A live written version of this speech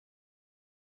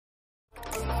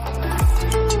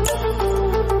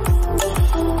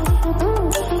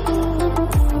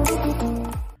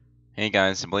Hey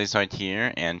guys, Panzoid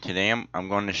here, and today I'm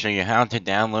going to show you how to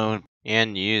download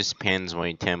and use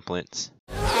Panzoid templates.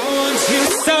 I want you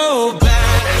so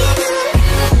bad.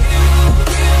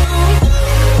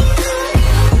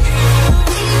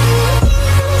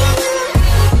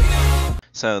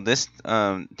 So this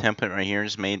template right here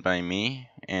is made by me,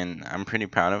 and I'm pretty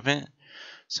proud of it.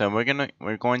 So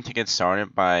we're going to get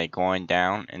started by going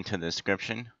down into the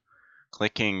description,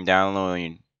 clicking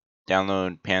download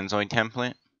Panzoid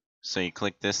template. So you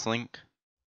click this link,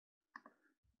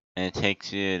 and it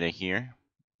takes you to here.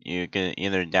 You can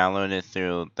either download it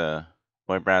through the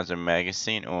web browser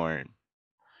magazine or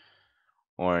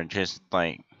just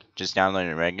download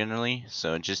it regularly.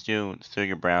 So just do it through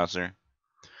your browser.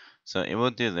 So it will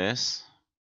do this.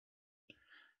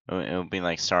 It will be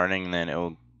like starting, and then it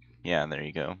will, yeah, there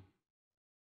you go.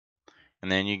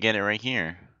 And then you get it right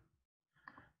here.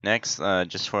 Next,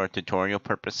 just for tutorial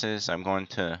purposes, I'm going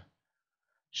to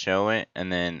show it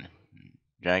and then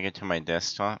drag it to my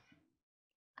desktop,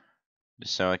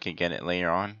 just so I could get it later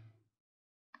on.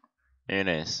 There it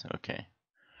is. Okay.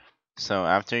 So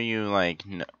after you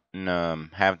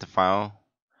have the file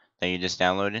that you just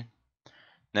downloaded,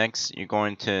 next you're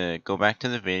going to go back to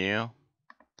the video.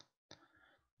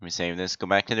 Let me save this. Go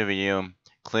back to the video.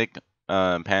 Click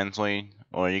Panzoid,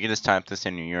 or you can just type this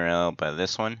in your URL. But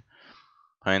this one,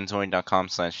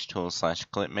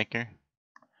 panzoid.com/tool/clipmaker,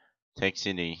 takes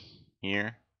you to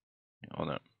here. Hold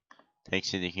up.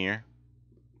 Takes you to here.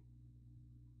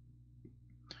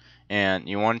 And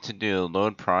you want to do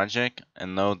load project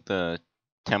and load the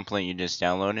template you just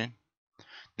downloaded.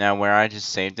 Now where I just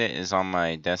saved it is on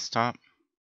my desktop.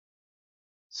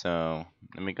 So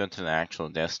let me go to the actual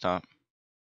desktop.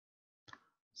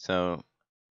 So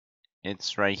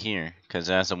it's right here because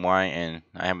it has a Y and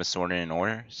I have it sorted in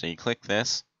order. So you click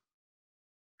this.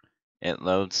 It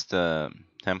loads the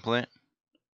template.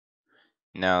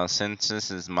 Now since this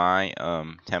is my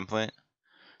template,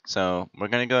 so we're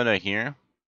gonna go to here.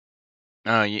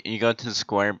 You go to the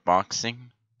square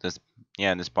boxing, this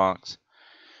box,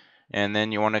 and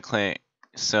then you want to click.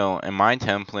 So in my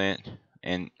template,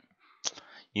 and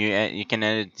you can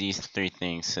edit these three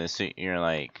things to suit your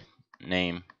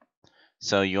name.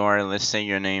 So let's say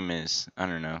your name is, I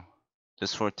don't know,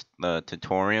 just for the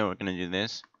tutorial we're gonna do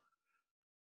this.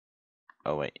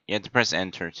 Oh wait, you have to press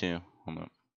enter too. Hold on.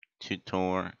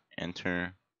 Tutor,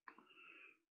 enter,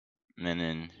 and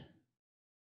then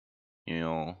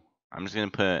I'm just gonna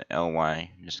put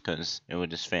LY just because it would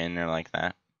just fit in there like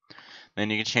that. Then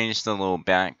you can change the little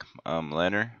back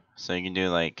letter, so you can do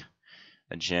like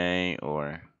a J or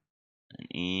an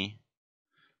E.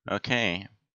 Okay.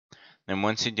 Then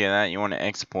once you do that, you want to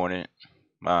export it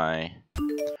by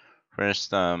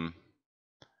first wait,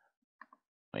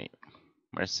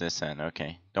 where's this at?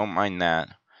 Okay, don't mind that.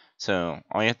 So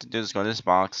all you have to do is go to this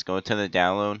box, go to the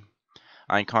download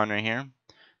icon right here.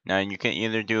 Now you can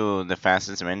either do the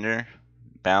fastest render,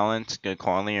 balance, good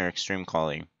quality, or extreme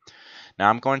quality. Now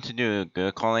I'm going to do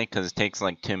good quality because it takes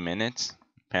like 2 minutes.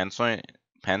 Panzoid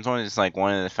is like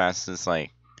one of the fastest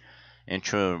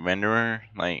intro renderer,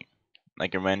 like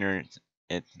it renders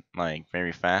it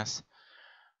very fast.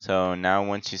 So now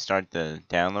once you start the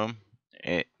download,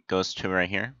 it goes to right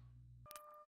here.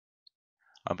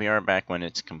 I'll be right back when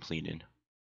it's completed.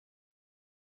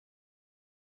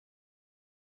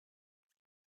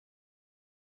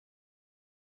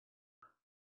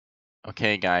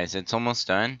 Okay guys, it's almost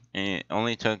done. It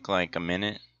only took like a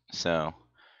minute, so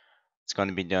it's going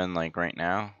to be done right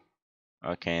now.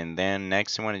 Okay, and then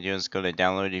next you want to do is go to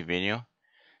download a video.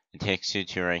 It takes you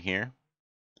to right here,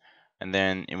 and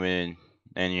then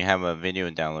you have a video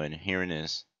downloaded. Here it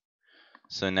is.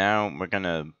 So now we're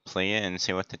gonna play it and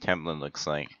see what the template looks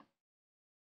like.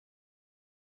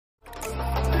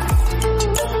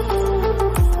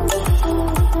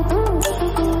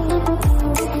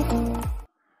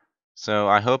 So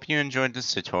I hope you enjoyed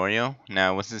this tutorial.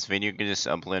 Now with this video, you can just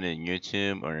upload it to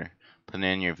YouTube or put it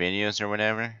in your videos or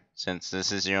whatever, since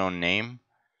this is your own name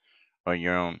or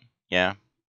your own, yeah.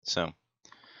 So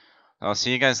I'll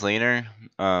see you guys later.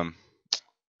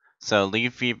 So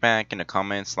leave feedback in the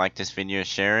comments, like this video,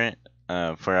 share it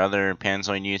for other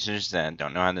Panzoid users that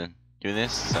don't know how to do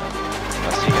this. So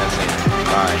I'll see you guys later.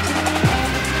 Bye.